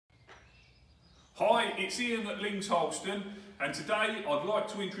Hi, it's Ian at Lings Holston, and today I'd like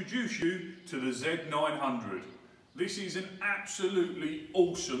to introduce you to the Z900. This is an absolutely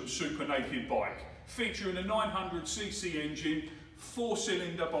awesome super naked bike, featuring a 900cc engine,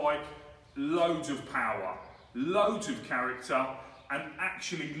 4-cylinder bike, loads of power, loads of character, and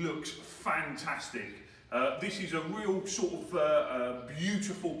actually looks fantastic. This is a real sort of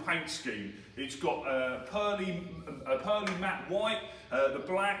beautiful paint scheme. It's got a pearly matte white, the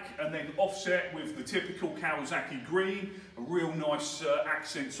black, and then offset with the typical Kawasaki green. A real nice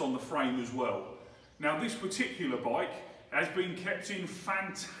accents on the frame as well. Now this particular bike has been kept in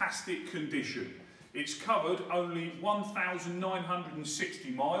fantastic condition. It's covered only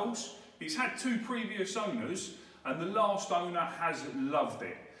 1,960 miles. It's had 2 previous owners, and the last owner has loved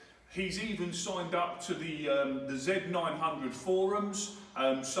it. He's even signed up to the Z900 forums,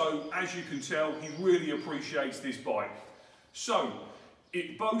 so as you can tell, he really appreciates this bike. So,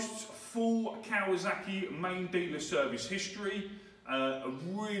 it boasts full Kawasaki main dealer service history, a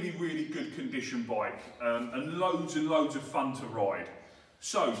really good condition bike, and loads of fun to ride.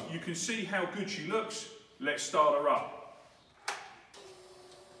 So, you can see how good she looks. Let's start her up.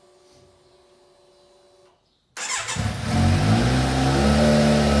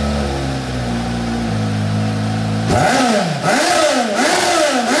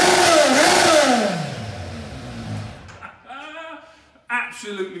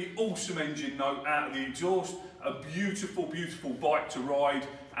 Absolutely awesome engine note out of the exhaust, a beautiful bike to ride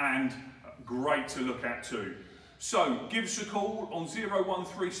and great to look at too. So give us a call on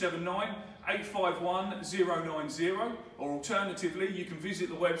 01379 851 090, or alternatively you can visit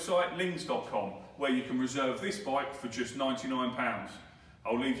the website lings.com, where you can reserve this bike for just £99.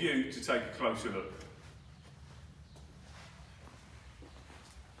 I'll leave you to take a closer look.